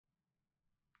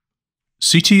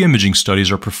CT imaging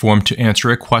studies are performed to answer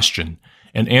a question,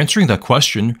 and answering that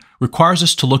question requires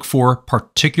us to look for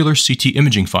particular CT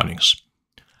imaging findings.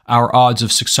 Our odds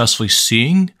of successfully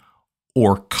seeing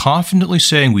or confidently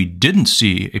saying we didn't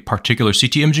see a particular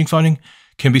CT imaging finding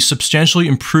can be substantially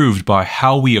improved by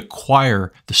how we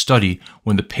acquire the study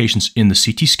when the patient's in the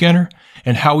CT scanner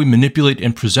and how we manipulate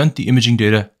and present the imaging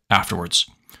data afterwards.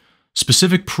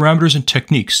 Specific parameters and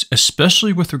techniques,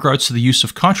 especially with regards to the use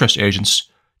of contrast agents,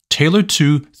 tailored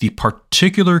to the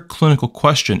particular clinical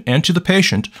question and to the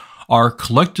patient, are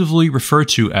collectively referred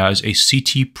to as a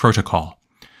CT protocol.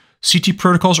 CT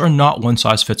protocols are not one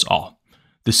size fits all.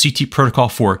 The CT protocol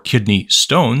for kidney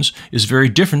stones is very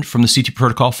different from the CT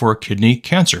protocol for kidney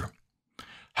cancer.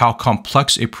 How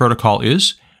complex a protocol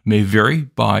is may vary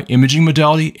by imaging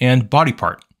modality and body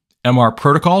part. MR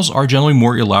protocols are generally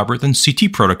more elaborate than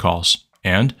CT protocols,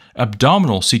 and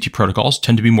abdominal CT protocols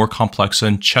tend to be more complex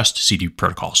than chest CT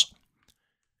protocols.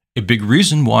 A big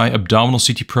reason why abdominal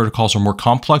CT protocols are more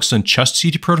complex than chest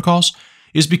CT protocols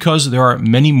is because there are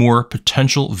many more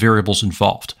potential variables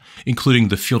involved, including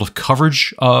the field of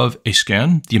coverage of a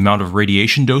scan, the amount of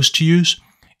radiation dose to use,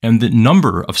 and the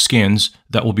number of scans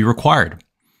that will be required.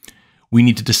 We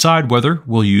need to decide whether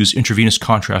we'll use intravenous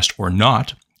contrast or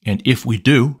not, and if we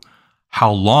do,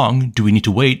 how long do we need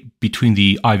to wait between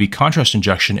the IV contrast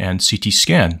injection and CT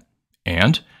scan?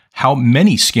 And how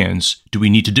many scans do we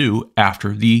need to do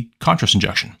after the contrast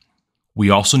injection? We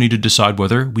also need to decide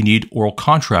whether we need oral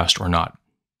contrast or not,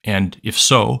 and if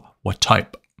so, what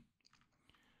type.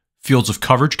 Fields of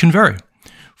coverage can vary.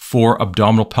 For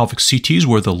abdominal pelvic CTs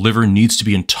where the liver needs to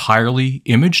be entirely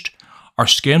imaged, our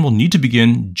scan will need to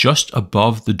begin just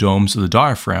above the domes of the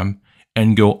diaphragm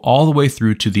and go all the way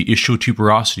through to the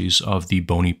ischiotuberosities of the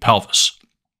bony pelvis.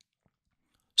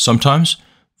 Sometimes,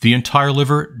 the entire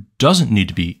liver doesn't need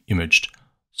to be imaged,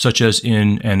 such as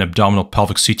in an abdominal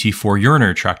pelvic CT for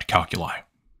urinary tract calculi.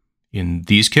 In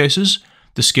these cases,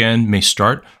 the scan may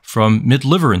start from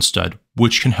mid-liver instead,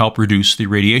 which can help reduce the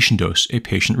radiation dose a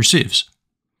patient receives.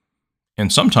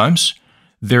 And sometimes,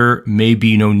 there may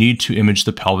be no need to image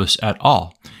the pelvis at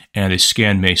all, and a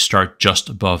scan may start just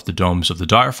above the domes of the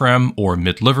diaphragm or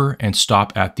mid-liver and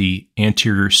stop at the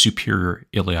anterior superior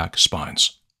iliac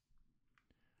spines.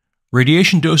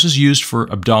 Radiation doses used for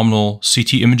abdominal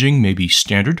CT imaging may be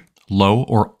standard, low,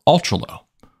 or ultra-low.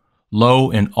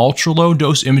 Low and ultra-low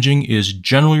dose imaging is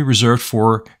generally reserved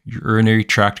for urinary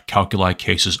tract calculi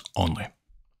cases only.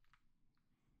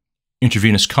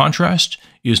 Intravenous contrast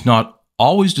is not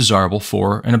always desirable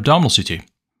for an abdominal CT.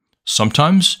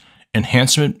 Sometimes,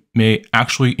 enhancement may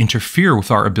actually interfere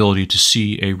with our ability to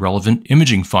see a relevant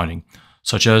imaging finding,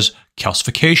 such as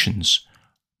calcifications,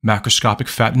 macroscopic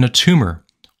fat in a tumor,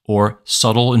 or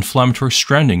subtle inflammatory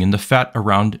stranding in the fat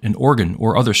around an organ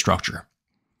or other structure.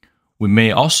 We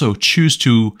may also choose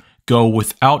to go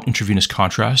without intravenous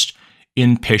contrast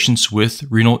in patients with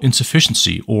renal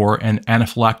insufficiency or an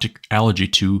anaphylactic allergy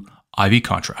to IV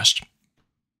contrast.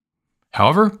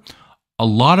 However, a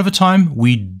lot of the time,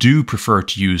 we do prefer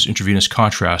to use intravenous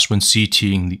contrast when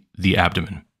CTing the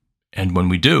abdomen. And when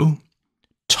we do,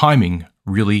 timing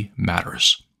really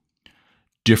matters.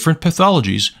 Different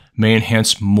pathologies may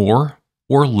enhance more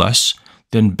or less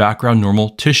than background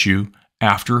normal tissue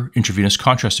after intravenous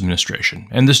contrast administration.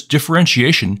 And this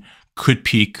differentiation could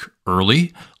peak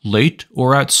early, late,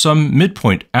 or at some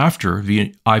midpoint after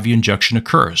the IV injection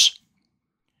occurs.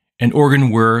 An organ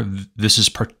where this is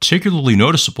particularly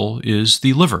noticeable is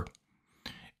the liver.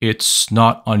 It's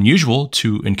not unusual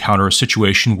to encounter a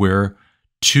situation where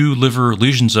two liver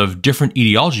lesions of different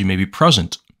etiology may be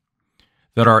present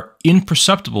that are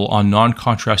imperceptible on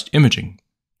non-contrast imaging.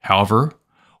 However,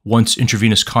 once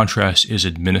intravenous contrast is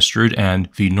administered and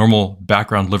the normal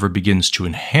background liver begins to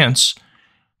enhance,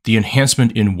 the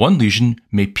enhancement in one lesion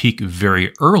may peak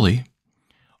very early,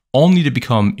 only to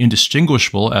become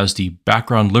indistinguishable as the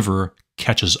background liver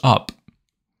catches up.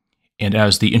 And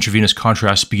as the intravenous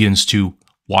contrast begins to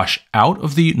wash out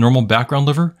of the normal background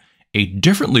liver, a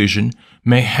different lesion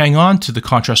may hang on to the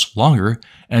contrast longer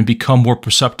and become more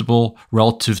perceptible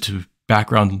relative to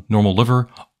background normal liver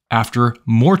after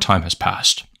more time has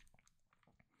passed.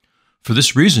 For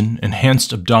this reason,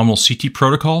 enhanced abdominal CT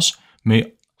protocols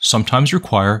may sometimes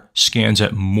require scans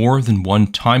at more than one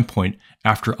time point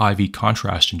after IV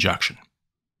contrast injection.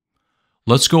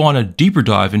 Let's go on a deeper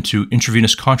dive into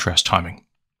intravenous contrast timing.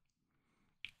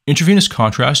 Intravenous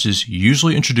contrast is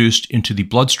usually introduced into the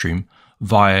bloodstream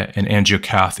via an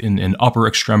angiocath in an upper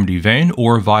extremity vein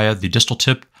or via the distal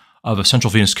tip of a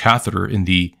central venous catheter in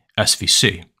the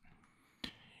SVC.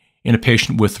 In a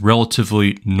patient with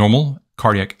relatively normal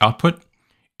cardiac output,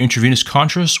 intravenous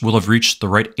contrast will have reached the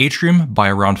right atrium by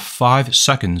around 5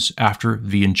 seconds after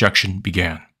the injection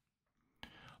began.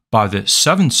 By the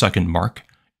 7-second mark,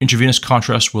 intravenous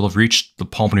contrast will have reached the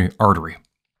pulmonary artery.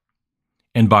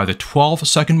 And by the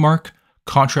 12-second mark,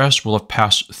 contrast will have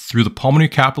passed through the pulmonary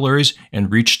capillaries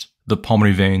and reached the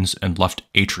pulmonary veins and left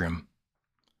atrium.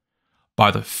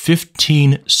 By the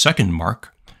 15-second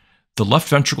mark, the left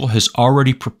ventricle has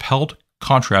already propelled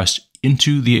contrast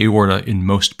into the aorta in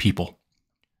most people.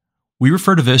 We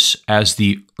refer to this as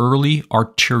the early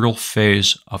arterial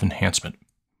phase of enhancement.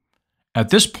 At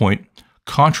this point,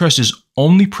 contrast is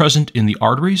only present in the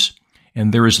arteries,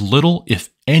 and there is little, if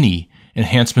any,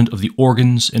 enhancement of the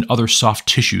organs and other soft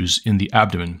tissues in the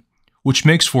abdomen, which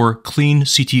makes for clean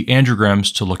CT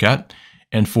angiograms to look at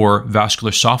and for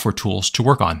vascular software tools to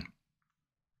work on.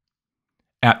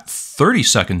 At 30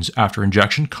 seconds after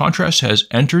injection, contrast has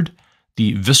entered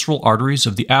the visceral arteries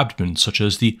of the abdomen, such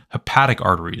as the hepatic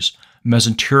arteries,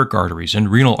 mesenteric arteries, and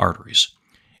renal arteries,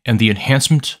 and the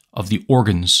enhancement of the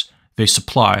organs they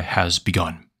supply has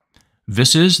begun.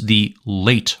 This is the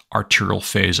late arterial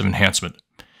phase of enhancement,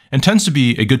 and tends to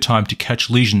be a good time to catch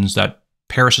lesions that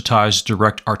parasitize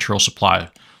direct arterial supply,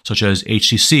 such as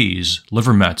HCCs,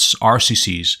 liver mets,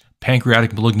 RCCs,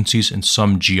 pancreatic malignancies, and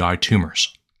some GI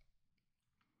tumors.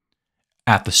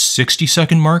 At the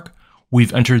 60-second mark,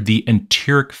 we've entered the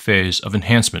enteric phase of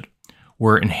enhancement,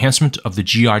 where enhancement of the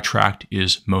GI tract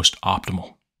is most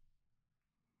optimal.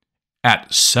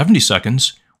 At 70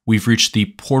 seconds, we've reached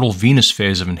the portal venous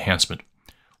phase of enhancement,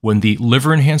 when the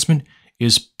liver enhancement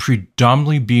is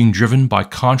predominantly being driven by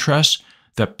contrast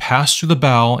that passed through the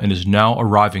bowel and is now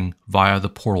arriving via the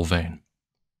portal vein.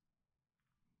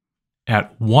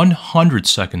 At 100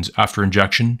 seconds after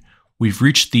injection, we've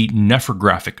reached the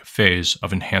nephrographic phase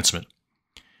of enhancement.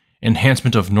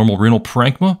 Enhancement of normal renal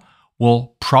parenchyma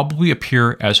will probably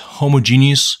appear as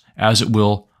homogeneous as it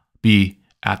will be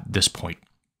at this point.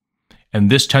 And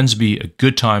this tends to be a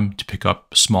good time to pick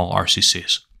up small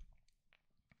RCCs.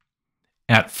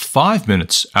 At 5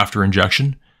 minutes after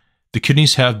injection, the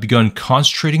kidneys have begun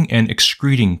concentrating and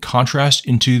excreting contrast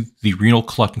into the renal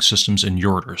collecting systems and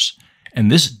ureters. And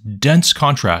this dense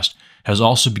contrast has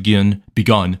also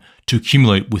begun to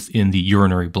accumulate within the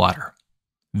urinary bladder.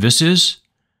 This is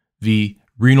the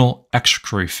renal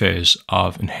excretory phase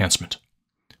of enhancement.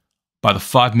 By the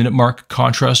 5-minute mark,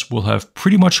 contrast will have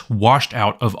pretty much washed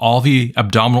out of all the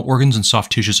abdominal organs and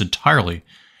soft tissues entirely,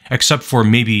 except for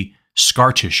maybe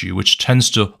scar tissue, which tends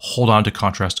to hold on to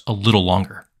contrast a little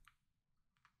longer.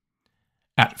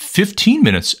 At 15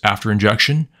 minutes after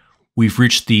injection, we've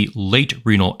reached the late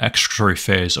renal excretory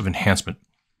phase of enhancement,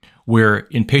 where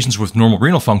in patients with normal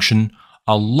renal function,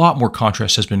 a lot more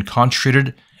contrast has been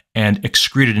concentrated and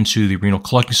excreted into the renal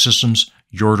collecting systems,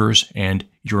 ureters, and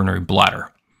urinary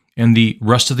bladder. And the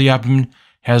rest of the abdomen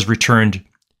has returned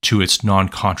to its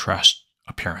non-contrast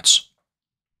appearance.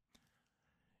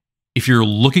 If you're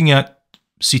looking at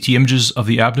CT images of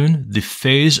the abdomen, the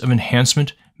phase of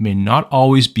enhancement may not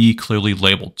always be clearly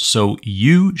labeled, so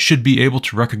you should be able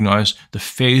to recognize the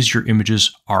phase your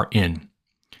images are in.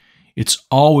 It's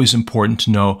always important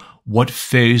to know what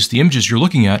phase the images you're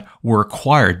looking at were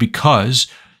acquired, because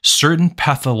certain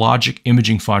pathologic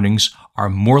imaging findings are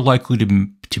more likely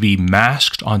to be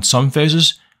masked on some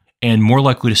phases and more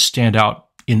likely to stand out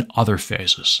in other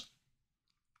phases.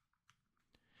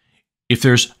 If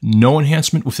there's no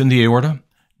enhancement within the aorta,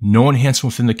 no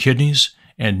enhancement within the kidneys,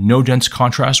 and no dense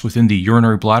contrast within the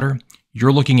urinary bladder,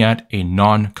 you're looking at a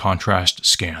non-contrast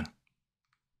scan.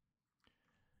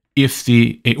 If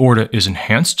the aorta is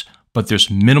enhanced, but there's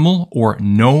minimal or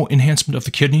no enhancement of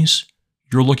the kidneys,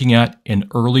 you're looking at an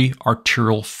early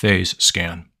arterial phase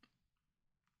scan.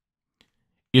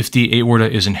 If the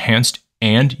aorta is enhanced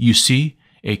and you see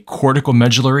a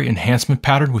corticomedullary enhancement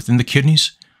pattern within the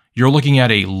kidneys, you're looking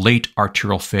at a late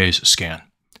arterial phase scan.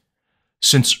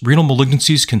 Since renal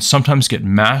malignancies can sometimes get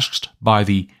masked by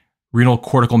the renal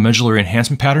corticomedullary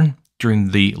enhancement pattern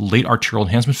during the late arterial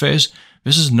enhancement phase,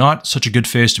 this is not such a good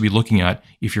phase to be looking at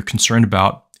if you're concerned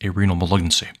about a renal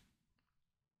malignancy.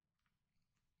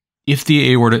 If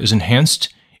the aorta is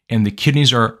enhanced and the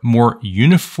kidneys are more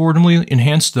uniformly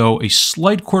enhanced, though a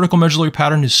slight corticomedullary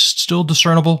pattern is still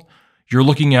discernible, you're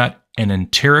looking at an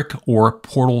enteric or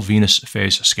portal venous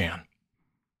phase scan.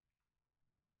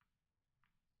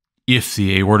 If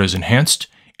the aorta is enhanced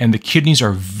and the kidneys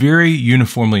are very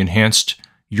uniformly enhanced,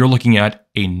 you're looking at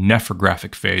a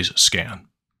nephrographic phase scan.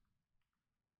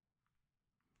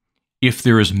 If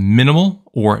there is minimal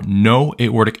or no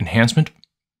aortic enhancement,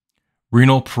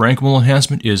 renal parenchymal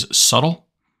enhancement is subtle,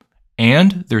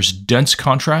 and there's dense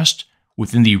contrast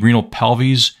within the renal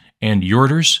pelvis and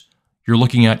ureters, you're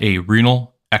looking at a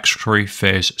renal excretory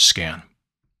phase scan.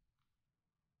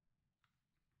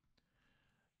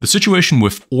 The situation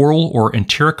with oral or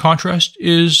enteric contrast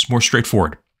is more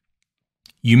straightforward.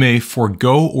 You may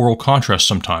forego oral contrast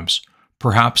sometimes,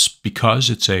 perhaps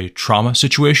because it's a trauma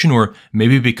situation or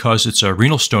maybe because it's a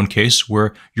renal stone case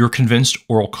where you're convinced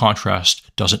oral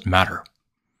contrast doesn't matter.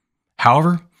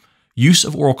 However, use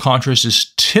of oral contrast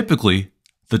is typically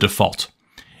the default,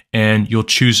 and you'll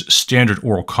choose standard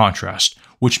oral contrast,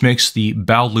 which makes the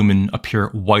bowel lumen appear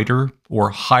whiter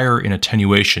or higher in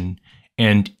attenuation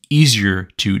and easier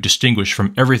to distinguish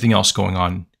from everything else going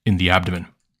on in the abdomen.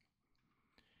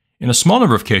 In a small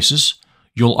number of cases,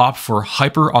 you'll opt for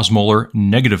hyperosmolar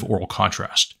negative oral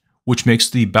contrast, which makes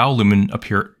the bowel lumen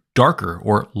appear darker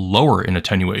or lower in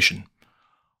attenuation.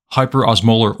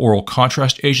 Hyperosmolar oral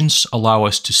contrast agents allow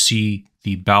us to see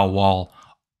the bowel wall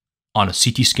on a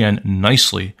CT scan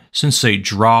nicely since they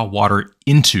draw water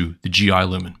into the GI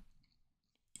lumen.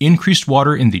 Increased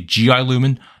water in the GI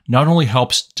lumen not only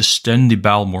helps distend the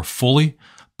bowel more fully,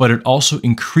 but it also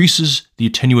increases the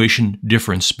attenuation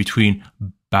difference between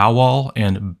bowel wall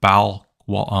and bowel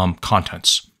wall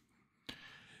contents.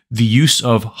 The use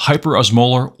of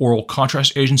hyperosmolar oral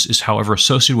contrast agents is, however,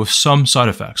 associated with some side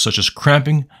effects, such as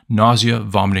cramping, nausea,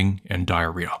 vomiting, and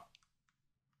diarrhea.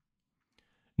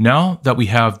 Now that we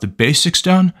have the basics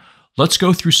down, let's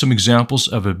go through some examples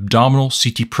of abdominal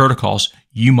CT protocols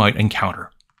you might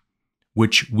encounter,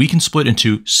 which we can split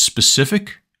into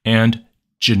specific and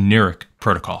generic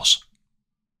protocols.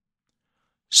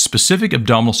 Specific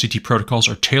abdominal CT protocols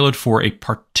are tailored for a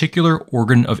particular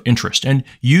organ of interest and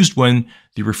used when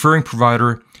the referring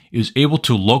provider is able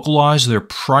to localize their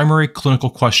primary clinical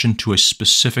question to a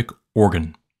specific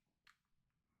organ.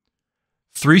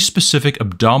 3 specific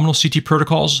abdominal CT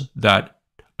protocols that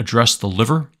address the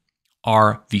liver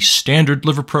are the standard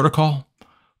liver protocol,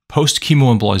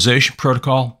 post-chemoembolization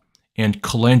protocol, and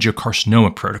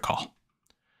cholangiocarcinoma protocol.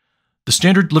 The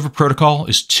standard liver protocol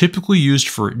is typically used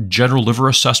for general liver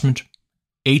assessment,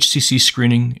 HCC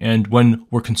screening, and when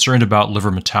we're concerned about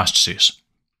liver metastases.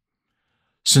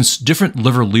 Since different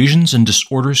liver lesions and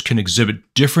disorders can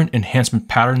exhibit different enhancement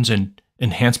patterns and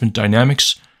enhancement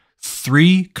dynamics,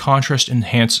 3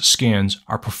 contrast-enhanced scans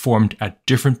are performed at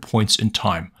different points in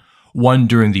time, one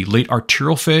during the late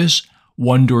arterial phase,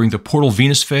 one during the portal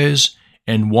venous phase,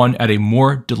 and one at a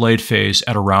more delayed phase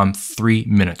at around 3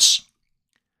 minutes.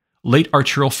 Late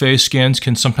arterial phase scans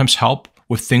can sometimes help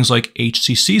with things like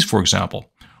HCCs, for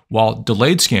example, while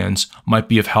delayed scans might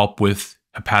be of help with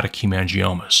hepatic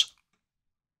hemangiomas.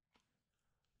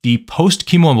 The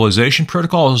post-chemoembolization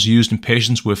protocol is used in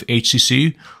patients with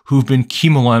HCC who've been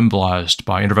chemoembolized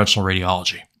by interventional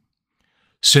radiology.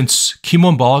 Since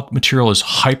chemoembolic material is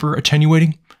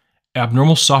hyper-attenuating,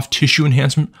 abnormal soft tissue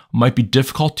enhancement might be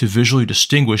difficult to visually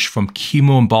distinguish from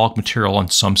chemoembolic material on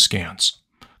some scans.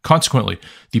 Consequently,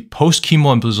 the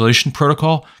post-chemoembolization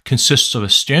protocol consists of a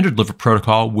standard liver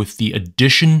protocol with the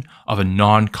addition of a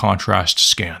non-contrast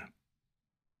scan.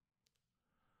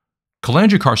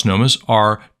 Cholangiocarcinomas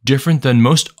are different than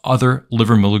most other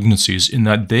liver malignancies in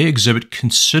that they exhibit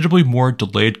considerably more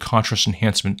delayed contrast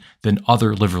enhancement than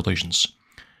other liver lesions.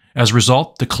 As a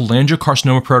result, the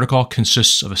cholangiocarcinoma protocol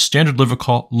consists of a standard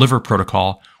liver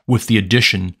protocol with the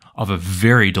addition of a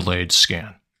very delayed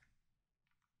scan.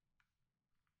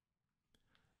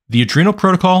 The adrenal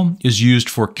protocol is used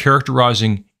for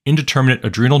characterizing indeterminate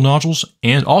adrenal nodules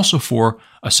and also for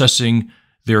assessing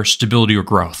their stability or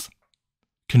growth.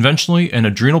 Conventionally, an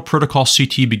adrenal protocol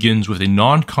CT begins with a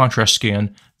non-contrast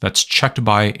scan that's checked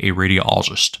by a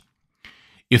radiologist.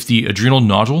 If the adrenal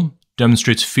nodule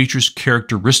demonstrates features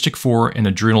characteristic for an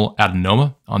adrenal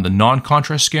adenoma on the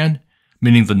non-contrast scan,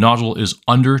 meaning the nodule is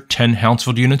under 10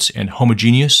 Hounsfield units and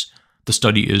homogeneous, the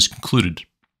study is concluded.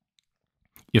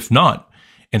 If not,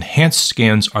 enhanced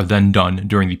scans are then done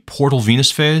during the portal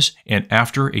venous phase and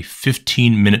after a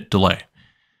 15-minute delay.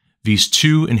 These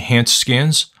 2 enhanced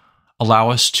scans allow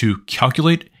us to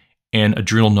calculate an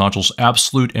adrenal nodule's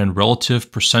absolute and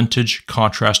relative percentage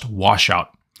contrast washout,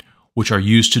 which are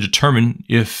used to determine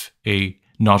if a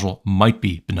nodule might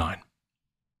be benign.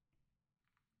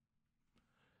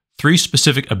 3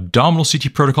 specific abdominal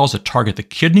CT protocols that target the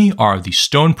kidney are the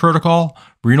stone protocol,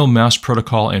 renal mass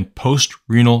protocol, and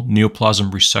post-renal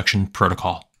neoplasm resection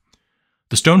protocol.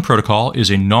 The stone protocol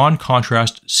is a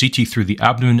non-contrast CT through the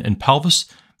abdomen and pelvis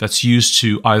that's used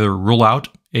to either rule out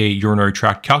a urinary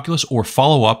tract calculus or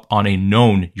follow up on a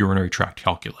known urinary tract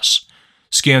calculus.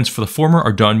 Scans for the former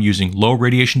are done using low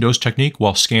radiation dose technique,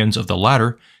 while scans of the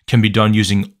latter can be done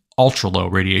using ultra-low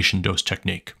radiation dose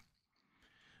technique.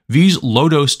 These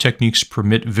low-dose techniques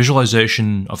permit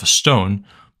visualization of a stone,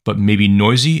 but may be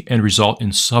noisy and result in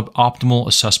suboptimal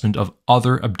assessment of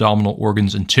other abdominal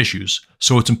organs and tissues,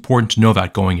 so it's important to know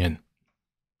that going in.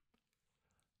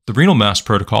 The renal mass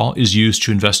protocol is used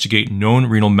to investigate known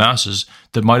renal masses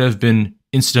that might have been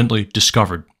incidentally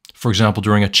discovered, for example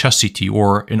during a chest CT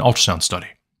or an ultrasound study.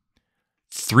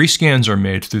 3 scans are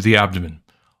made through the abdomen,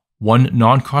 1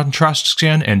 non-contrast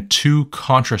scan and 2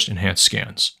 contrast-enhanced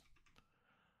scans.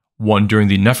 1 during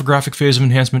the nephrographic phase of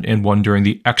enhancement and 1 during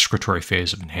the excretory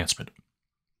phase of enhancement.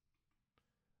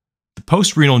 The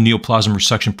post-renal neoplasm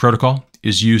resection protocol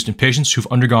is used in patients who've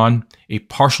undergone a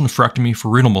partial nephrectomy for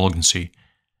renal malignancy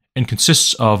and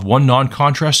consists of 1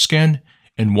 non-contrast scan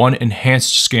and 1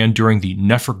 enhanced scan during the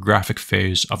nephrographic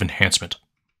phase of enhancement.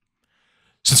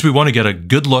 Since we want to get a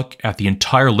good look at the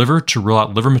entire liver to rule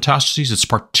out liver metastases, it's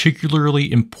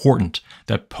particularly important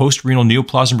that post-renal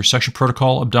neoplasm resection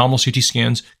protocol abdominal CT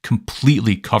scans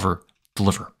completely cover the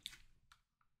liver.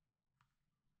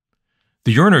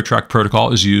 The urinary tract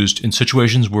protocol is used in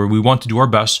situations where we want to do our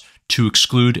best to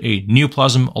exclude a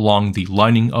neoplasm along the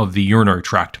lining of the urinary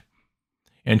tract.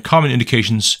 And common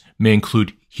indications may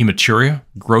include hematuria,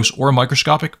 gross or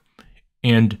microscopic,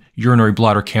 and urinary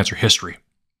bladder cancer history.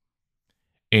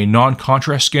 A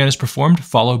non-contrast scan is performed,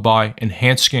 followed by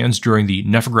enhanced scans during the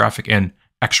nephrographic and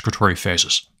excretory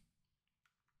phases.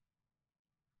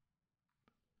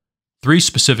 3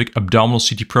 specific abdominal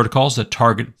CT protocols that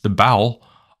target the bowel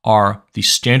are the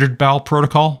standard bowel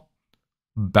protocol,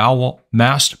 bowel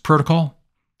mass protocol,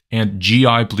 and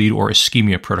GI bleed or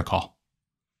ischemia protocol.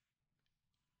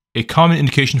 A common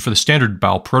indication for the standard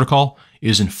bowel protocol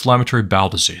is inflammatory bowel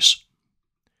disease.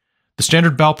 The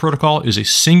standard bowel protocol is a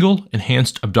single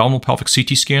enhanced abdominal pelvic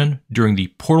CT scan during the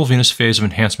portal venous phase of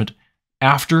enhancement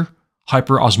after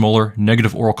hyperosmolar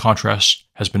negative oral contrast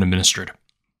has been administered.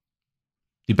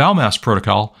 The bowel mass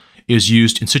protocol is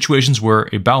used in situations where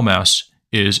a bowel mass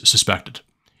is suspected.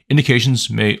 Indications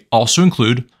may also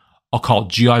include occult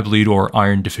GI bleed or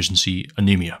iron deficiency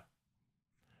anemia.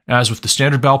 As with the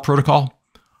standard bowel protocol,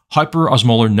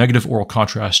 hyperosmolar negative oral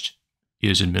contrast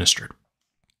is administered.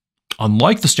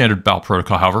 Unlike the standard bowel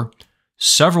protocol, however,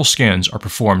 several scans are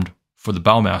performed for the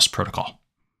bowel mass protocol.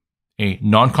 A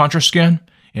non-contrast scan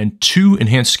and 2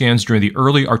 enhanced scans during the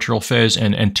early arterial phase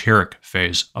and enteric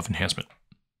phase of enhancement.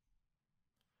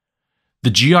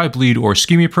 The GI bleed or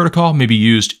ischemia protocol may be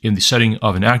used in the setting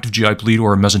of an active GI bleed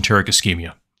or mesenteric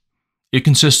ischemia. It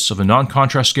consists of a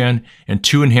non-contrast scan and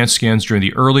 2 enhanced scans during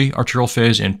the early arterial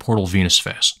phase and portal venous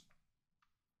phase.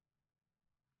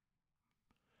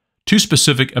 2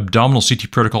 specific abdominal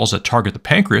CT protocols that target the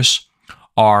pancreas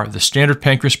are the standard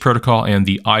pancreas protocol and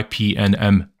the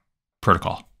IPNM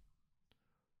protocol.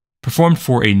 Performed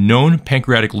for a known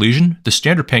pancreatic lesion, the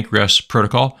standard pancreas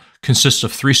protocol consists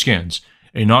of 3 scans,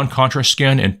 a non-contrast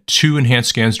scan and 2 enhanced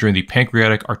scans during the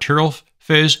pancreatic arterial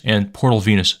phase and portal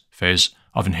venous phase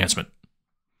of enhancement.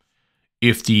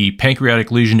 If the pancreatic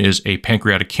lesion is a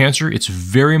pancreatic cancer, it's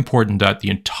very important that the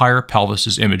entire pelvis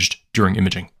is imaged during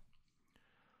imaging.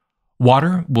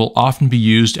 Water will often be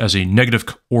used as a negative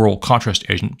oral contrast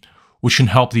agent, which can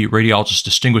help the radiologist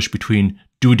distinguish between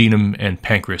duodenum and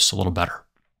pancreas a little better.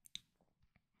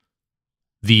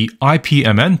 The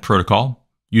IPMN protocol,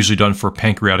 usually done for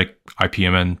pancreatic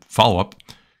IPMN follow-up,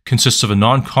 consists of a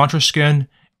non-contrast scan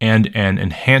and an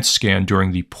enhanced scan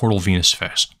during the portal venous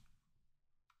phase.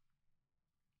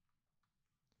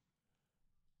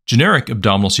 Generic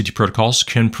abdominal CT protocols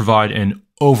can provide an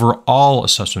overall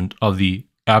assessment of the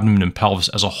abdomen and pelvis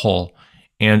as a whole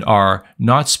and are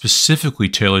not specifically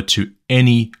tailored to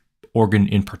any organ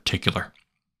in particular.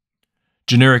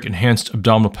 Generic enhanced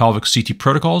abdominal pelvic CT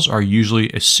protocols are usually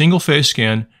a single phase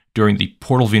scan during the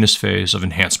portal venous phase of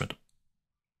enhancement.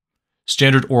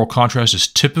 Standard oral contrast is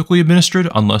typically administered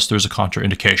unless there's a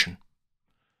contraindication.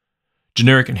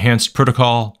 Generic enhanced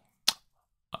protocol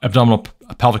abdominal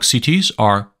pelvic CTs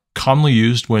are commonly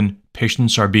used when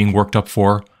patients are being worked up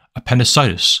for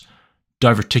appendicitis,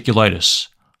 diverticulitis,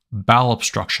 bowel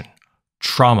obstruction,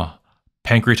 trauma,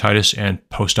 pancreatitis, and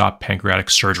post-op pancreatic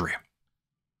surgery.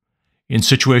 In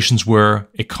situations where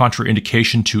a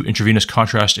contraindication to intravenous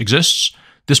contrast exists,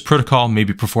 this protocol may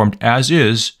be performed as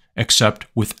is, except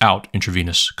without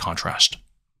intravenous contrast.